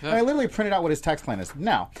 DonaldJTrump.com. And I literally printed out what his tax plan is.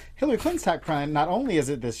 Now, Hillary Clinton's tax plan, not only is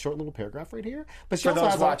it this short little paragraph right here, but she For also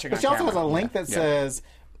those has watching on has a camera. link that says,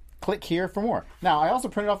 click here for more. Now, I also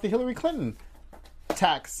printed off the Hillary Clinton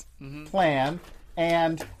tax plan,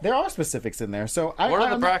 and there are specifics in there. So What are the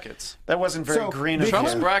I'm- brackets? That wasn't very So, green the of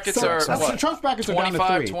Trump's you. brackets are what? Trump's brackets are down to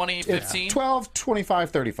 25, 3. 20, 15? It's 12, 25,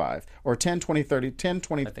 35. Or 10, 20, 30, 10,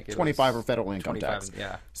 20, think it 25 was for federal income 25, tax.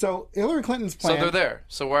 yeah. So Hillary Clinton's So plan... they're there.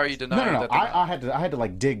 So why are you denying No. that? they're I had to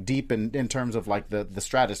like dig deep in terms of like the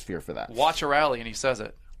stratosphere for that. Watch a rally and he says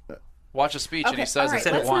it. Watch a speech and he says all right,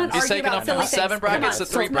 it. let's not He's argue taking about them silly from things. 7 brackets Come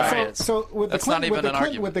to on. 3 brackets. So with That's the not Clinton, even an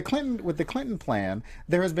argument. with the Clinton plan,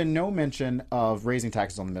 there has been no mention of raising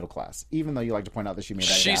taxes on the middle class, even though you like to point out that she made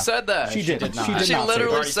that. She gaffe. said that. She didn't. not. She did She not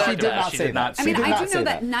literally say said that. She did that. not She say did not that. I say mean, She did I not do know say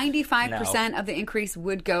that 95% of the increase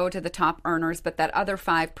would go to the top earners, but that other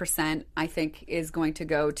 5%, I think, is going to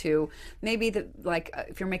go to maybe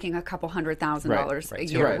if you're making a couple $100,000 a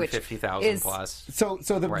year, which 50,000 is plus. So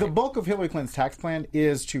the Right. bulk of Hillary Clinton's tax plan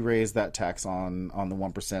is to raise that tax on the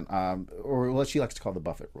 1%, or what she likes to call the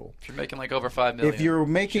Buffett rule. If you're making like over $5 million. If you're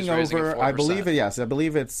making she's raising it over, 4%. I believe it. Yes, I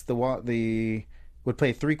believe it's the would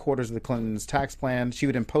pay 3/4 of the Clintons' tax plan. She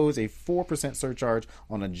would impose a 4% surcharge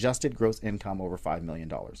on adjusted gross income over $5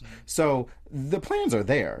 million. So the plans are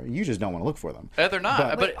there. You just don't want to look for them. They're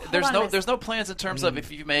not. Wait, But hold there's on a no minute. there's no plans in terms of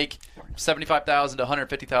if you make $75,000 to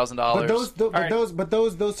 $150,000. But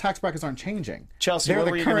those tax brackets aren't changing. Chelsea, they're what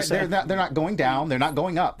the were you gonna current. say? They're not going down. They're not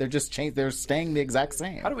going up. They're just They're staying the exact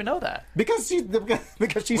same. How do we know that? Because she We don't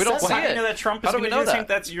said see that. it. You know that Trump How is do going we to know do the that? same.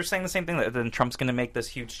 That's you're saying the same thing. That then Trump's going to make this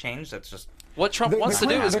huge change. That's just What Trump wants to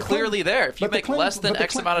do is clearly there. If you make less than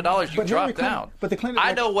X amount of dollars, you drop down. But the Clinton,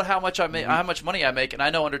 I know how much I make, how much money I make, and I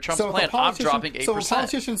know under Trump's So if a plan, I'm politician- dropping 8%. So a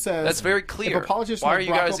politician says that's very if clear. a politician Why are like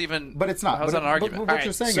you Barack guys Ob- even? But it's not. How's But- that an argument? But All what right,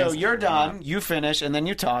 you're saying so is you're done. You finish, and then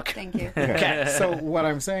you talk. Thank you. Okay. So what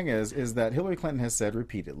I'm saying is that Hillary Clinton has said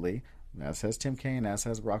repeatedly, as has Tim Kaine, as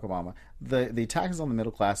has Barack Obama, the taxes on the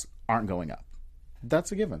middle class aren't going up.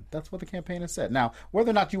 That's a given. That's what the campaign has said. Now,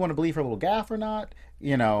 whether or not you want to believe her little gaffe or not,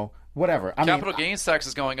 whatever. I Capital mean, gains tax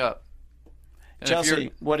is going up. And if Chelsea,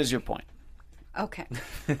 you're- what is your point? Okay.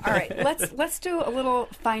 All right. Let's do a little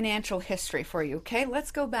financial history for you. Okay.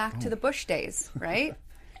 Let's go back to the Bush days, right?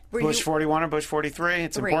 Where Bush you- 41 or Bush 43?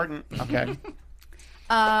 It's 3. important. Okay.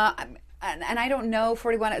 and I don't know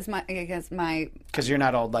 41 is my Because you're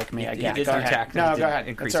not old like me, I he guess. did Go do ahead. tax. No, he did go ahead.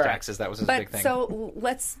 increase That's all right. taxes. That was his big But thing. so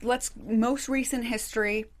let's most recent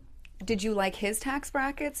history. Did you like his tax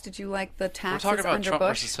brackets? Did you like the we're taxes talking about under Trump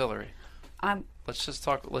Bush? versus Hillary. Let's just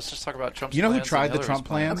talk about Trump's. You know who plans tried and the Hillary's Trump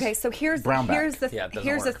plans? plans? Okay, so here's Brownback. the Yeah, it doesn't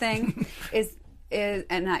here's the work. thing is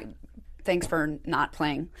and I thanks for not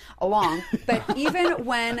playing along. But even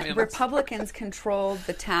when Republicans controlled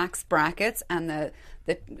the tax brackets and the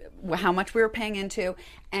how much we were paying into,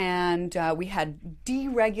 and we had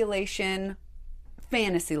deregulation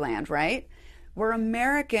fantasy land, right? We're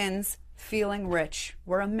Americans feeling rich.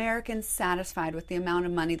 We're Americans satisfied with the amount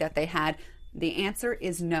of money that they had. The answer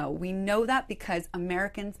is no. We know that because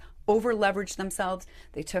Americans over-leveraged themselves.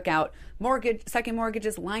 They took out second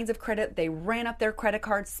mortgages, lines of credit. They ran up their credit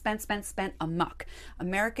cards, spent amok.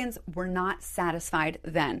 Americans were not satisfied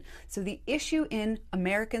then. So the issue in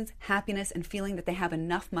Americans' happiness and feeling that they have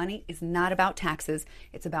enough money is not about taxes.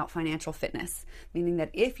 It's about financial fitness, meaning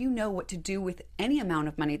that if you know what to do with any amount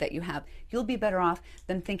of money that you have, you'll be better off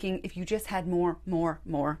than thinking if you just had more.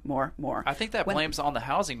 I think that blames on the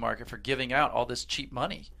housing market for giving out all this cheap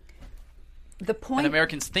money. The point, And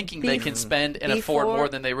Americans thinking they can spend and afford more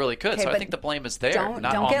than they really could. Okay, So I but think the blame is there, Don't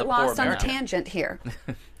not on get the lost poor on a American. tangent here.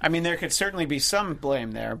 I mean, there could certainly be some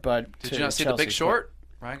blame there, but Did you not see The Big Short?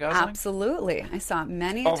 Ryan Gosling? Absolutely. I saw it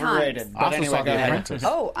many a Overrated. times. But Also anyway, saw go The ahead. Apprentice.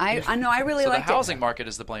 Oh, I know. I really So the liked housing it. market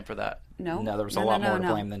is to blame for that. No, No, there was a lot more to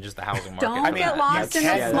no. blame than just the housing market. Don't get lost in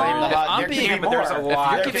yeah, the yeah, small. yeah. I'm There being- could be but there's a more.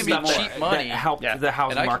 lot If of you're giving me stuff cheap money, that helped Yeah. the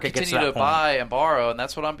housing And I can market get to continue that to point. buy and borrow, and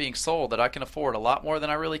that's what I'm being sold, that I can afford a lot more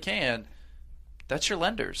than I really can. That's your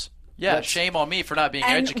lenders. Yeah, That's- shame on me for not being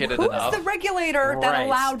And educated who's enough. the regulator that Right.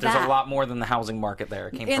 allowed There's that? a lot more than the housing market there.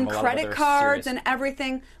 It came In from a lot credit of other cards serious and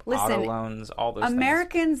everything. Listen, auto loans, all those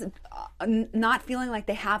Americans not feeling like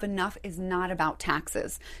they have enough is not about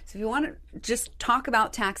taxes. So if you want to just talk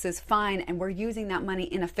about taxes, fine, and we're using that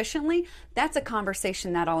money inefficiently, that's a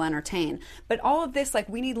conversation that I'll entertain. But all of this, like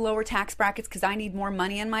we need lower tax brackets because I need more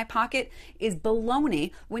money in my pocket, is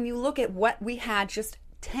baloney when you look at what we had just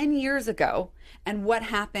 10 years ago and what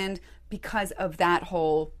happened because of that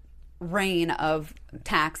whole reign of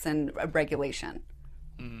tax and regulation.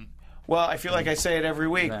 Well, I feel like I say it every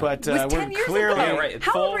week, but It was 10 we're years clearly ago. right.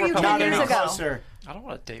 How Full old were you 10 not years any ago? closer. I don't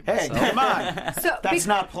want to date Hey, myself. come on. So, That's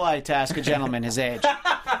not polite to ask a gentleman his age.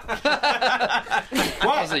 I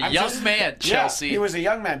was a young man, Chelsea. Yeah, he was a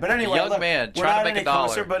young man. But anyway, Young look, man, we're trying to not make any a dollar.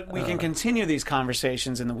 closer, but we can continue these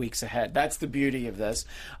conversations in the weeks ahead. That's the beauty of this.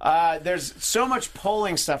 There's so much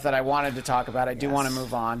polling stuff that I wanted to talk about. I do want to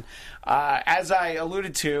move on. As I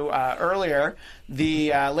alluded to earlier,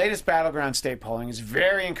 the latest battleground state polling is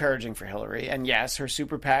very encouraging for Hillary. And yes, her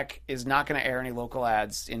super PAC is not going to air any local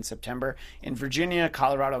ads in September in Virginia,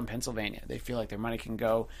 Colorado, and Pennsylvania. They feel like their money can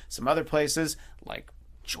go some other places, like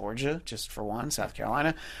Georgia, just for one, South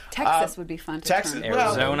Carolina. Texas would be fun to Texas, turn. well,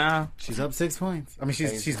 Arizona. She's up 6 points. I mean,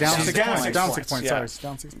 she's down She's 6 down points. 6 Down points, 6 points. yeah. Sorry, she's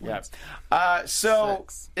down 6 Yeah. points. So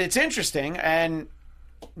Six. it's interesting, and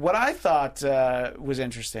what I thought was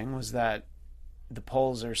interesting was that the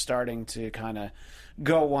polls are starting to kind of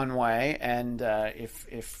go one way, and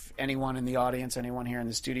if anyone in the audience, anyone here in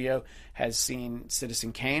the studio has seen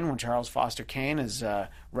Citizen Kane, when Charles Foster Kane is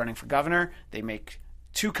running for governor, they make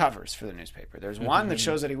two covers for the newspaper. There's one that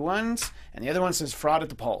shows that he wins, and the other one says fraud at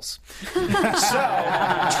the polls. So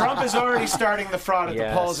Trump is already starting the fraud at the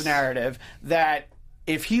Yes. polls narrative that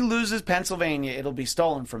if he loses Pennsylvania, it'll be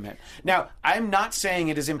stolen from him. Now, I'm not saying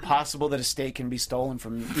it is impossible that a state can be stolen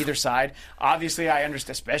from either side. Obviously, I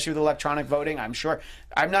understand, especially with electronic voting, I'm sure.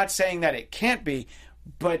 I'm not saying that it can't be,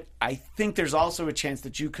 but I think there's also a chance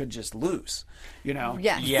that you could just lose. You know?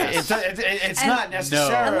 Yes. Yes. It's And- not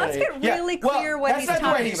necessarily. And let's get really clear what that's he's not the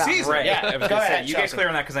way talking he about. sees it. Right. Yeah. I was Go gonna say, ahead, you Chelsea. get clear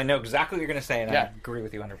on that because I know exactly what you're going to say, and Yeah. I agree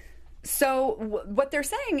with you 100%. So what they're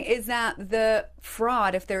saying is that the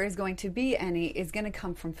fraud, if there is going to be any, is going to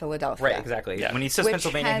come from Philadelphia. Right, exactly. Yeah. When he says Which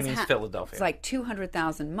Pennsylvania, he has means Philadelphia. It's like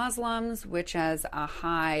 200,000 Muslims, which has a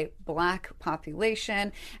high black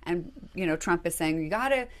population. And, you know, Trump is saying you got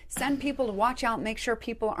to send people to watch out, make sure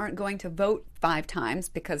people aren't going to vote 5 times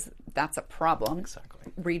because that's a problem.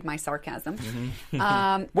 Exactly. Read my sarcasm.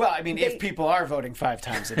 Well, I mean, if people are voting 5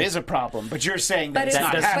 times, it is a problem. But you're saying that But it's it's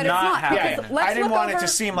not does happening. not happen. Yeah, because yeah. let's I didn't look want it over- to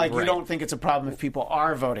seem like you Right. don't think it's a problem if people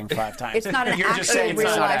are voting 5 times. It's not an You're just saying actual it's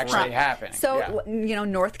real not life actually problem. happening. So, Yeah. you know,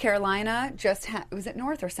 North Carolina just was it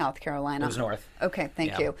North or South Carolina? It was North. Okay,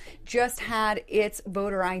 thank Yeah. you. Just had its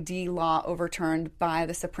voter ID law overturned by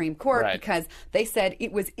the Supreme Court Right. because they said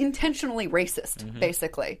it was intentionally racist,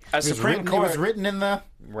 basically. a Supreme It Court, was written in the.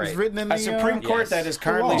 It was Right. written in the. a Supreme Court Yes. that is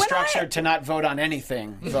currently When structured to not vote on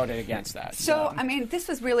anything voted against that. So, I mean, this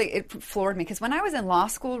was really, it floored me because when I was in law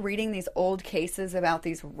school reading these old cases about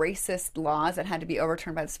these racist laws that had to be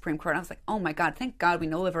overturned by the Supreme Court, I was like, oh my God, thank God we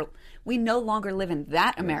no longer live in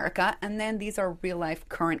that America. And then these are real life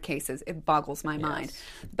current cases. It boggles my mind.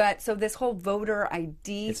 But so this whole voter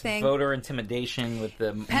ID It's thing. voter intimidation with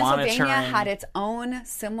the Pennsylvania monitoring. had its own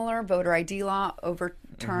similar voter ID law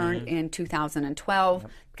overturned in 2012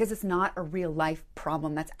 because it's not a real life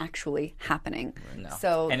problem that's actually happening. No.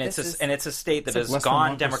 So and this it's is, a state that like has less than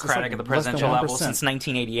gone 1%. Democratic at the It's like less than presidential level 1%. since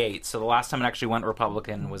 1988. So the last time it actually went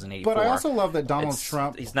Republican was in 84. But I also love that Donald It's-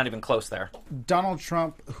 Trump. He's not even close there. Donald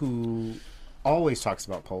Trump, who always talks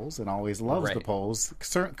about polls and always loves Right. the polls.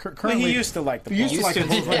 Currently, Well, he used to like the he used to polls. like the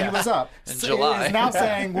polls when he was up. In So July. He's now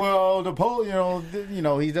saying, "Well, the poll,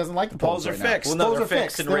 he doesn't like the polls polls. are right now. fixed. Well, no, polls they're are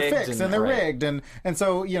fixed and They're rigged fixed and- and they're right. rigged, and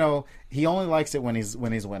so he only likes it when he's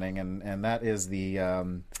winning, and that is the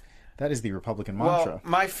Republican mantra. Well,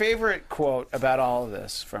 my favorite quote about all of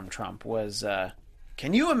this from Trump was,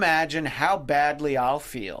 can you imagine how badly I'll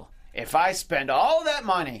feel if I spend all that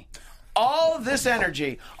money, all of this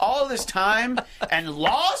energy, all this time, and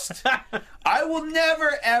lost? I will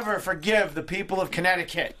never, ever forgive the people of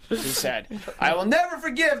Connecticut, he said. I will never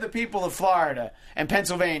forgive the people of Florida and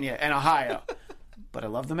Pennsylvania and Ohio. But I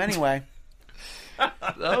love them anyway.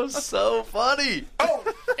 That was so funny. Oh,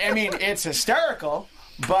 I mean, it's hysterical.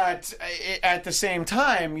 But at the same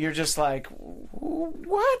time, you're just like,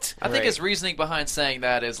 what? I think his reasoning behind saying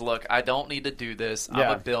that is, look, I don't need to do this. I'm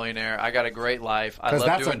Yeah. a billionaire. I got a great life. I 'Cause love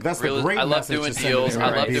that's doing the great I love message doing to send to deals. the I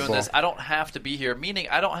love right doing people. this. I don't have to be here. Meaning,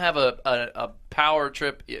 I don't have a power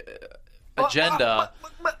trip agenda.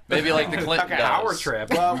 Maybe like the Clinton does. Power trip.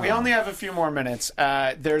 Well, we only have a few more minutes.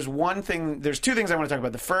 There's two things I want to talk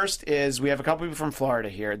about. The first is we have a couple people from Florida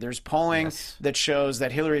here. There's polling that shows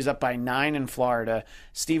that Hillary's up by 9 in Florida.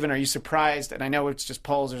 Stephen, are you surprised? And I know it's just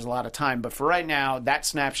polls, there's a lot of time, but for right now, that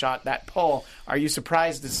snapshot, that poll, are you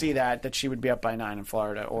surprised to see that she would be up by 9 in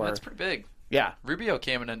Florida? Or That's pretty big. yeah. Rubio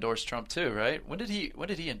came and endorsed Trump too, right? When did he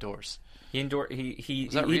endorse? He did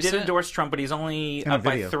recent? endorse Trump, but he's only In a up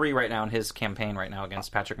by video. 3 right now in his campaign right now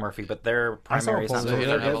against Patrick Murphy. But their I saw a primary is poll not So he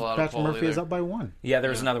that doesn't have a lot of Patrick poll Murphy is either. up by 1. Yeah,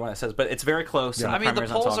 there's another one that says, but it's very close. and I mean, the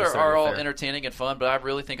primary's not polls until August are all 3rd. entertaining and fun, but I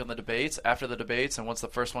really think on the debates, after the debates, and once the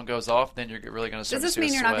first one goes off, then you're really going to start Does to this see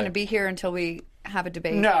mean a you're not sway. going to be here until we have a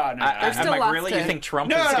debate? No. There's still I'm like, lots really? to- You think Trump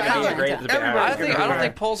No, is no, going to be no, the great debate? everybody- I don't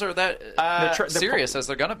think polls are that the serious as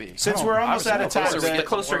they're going to be. Since we're almost out of time, The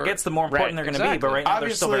closer it gets, the more important they're going to be. But right now, they're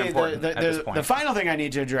still very obviously, important at this point. the final thing I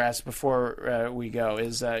need to address before we go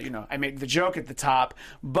is, I made the joke at the top,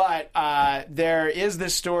 but there is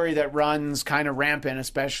this story that runs kind of rampant,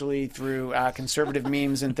 especially through conservative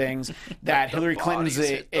memes and things, that Hillary Clinton's bodies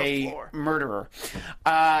hit the a floor. murderer.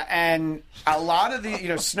 And a lot of the,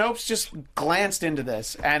 Snopes just glanced into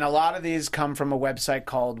this, and a lot of these come from a website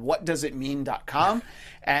called whatdoesitmean.com.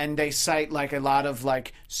 And they cite like a lot of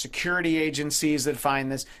like security agencies that find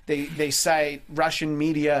this. They cite Russian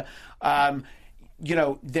media.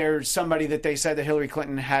 There's somebody that they said that Hillary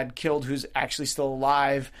Clinton had killed who's actually still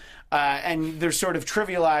alive. And they're sort of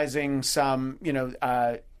trivializing some,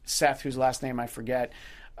 Seth, whose last name I forget.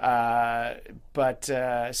 But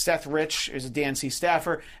Seth Rich is a DNC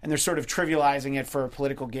staffer, and they're sort of trivializing it for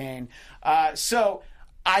political gain. So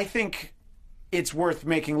I think it's worth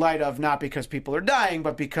making light of, not because people are dying,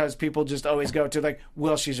 but because people just always go to like,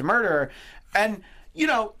 well, she's a murderer. And,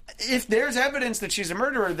 if there's evidence that she's a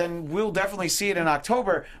murderer, then we'll definitely see it in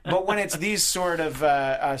October. But when it's these sort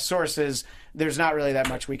of sources, there's not really that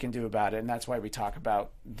much we can do about it. And that's why we talk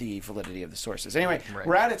about the validity of the sources. Anyway,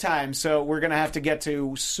 We're out of time, so we're going to have to get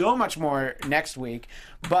to so much more next week.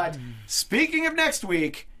 But speaking of next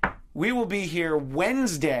week, we will be here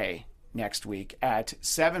Wednesday next week at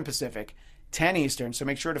 7 Pacific, 10 Eastern, so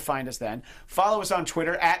make sure to find us then. Follow us on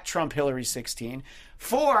Twitter at TrumpHillary16.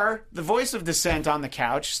 For the voice of dissent on the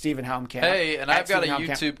couch, Stephen Helmkamp. Hey, and at I've got a Stephen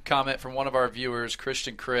Helmkamp. YouTube comment from one of our viewers,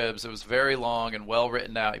 Christian Cribbs. It was very long and well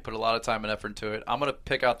written out. He put a lot of time and effort into it. I'm going to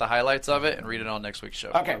pick out the highlights of it and read it on next week's show.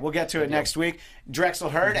 Okay, we'll get to it next week. Drexel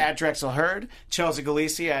Hurd at Drexel Hurd. Chelsea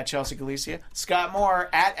Galicia at Chelsea Galicia. Scott Moore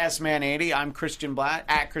at SMan80. I'm Christian Blatt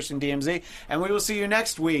at Christian DMZ. And we will see you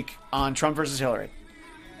next week on Trump versus Hillary.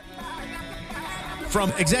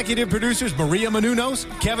 From executive producers Maria Menounos,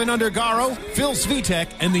 Kevin Undergaro, Phil Svitek,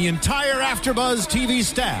 and the entire AfterBuzz TV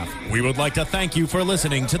staff, we would like to thank you for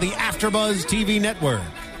listening to the AfterBuzz TV network.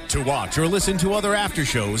 To watch or listen to other after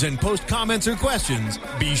shows and post comments or questions,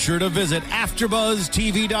 be sure to visit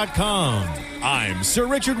AfterBuzzTV.com. I'm Sir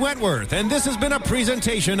Richard Wentworth, and this has been a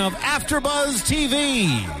presentation of AfterBuzz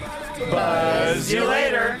TV. Buzz you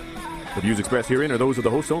later. The views expressed herein are those of the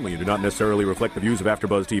hosts only and do not necessarily reflect the views of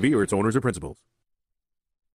AfterBuzz TV or its owners or principals.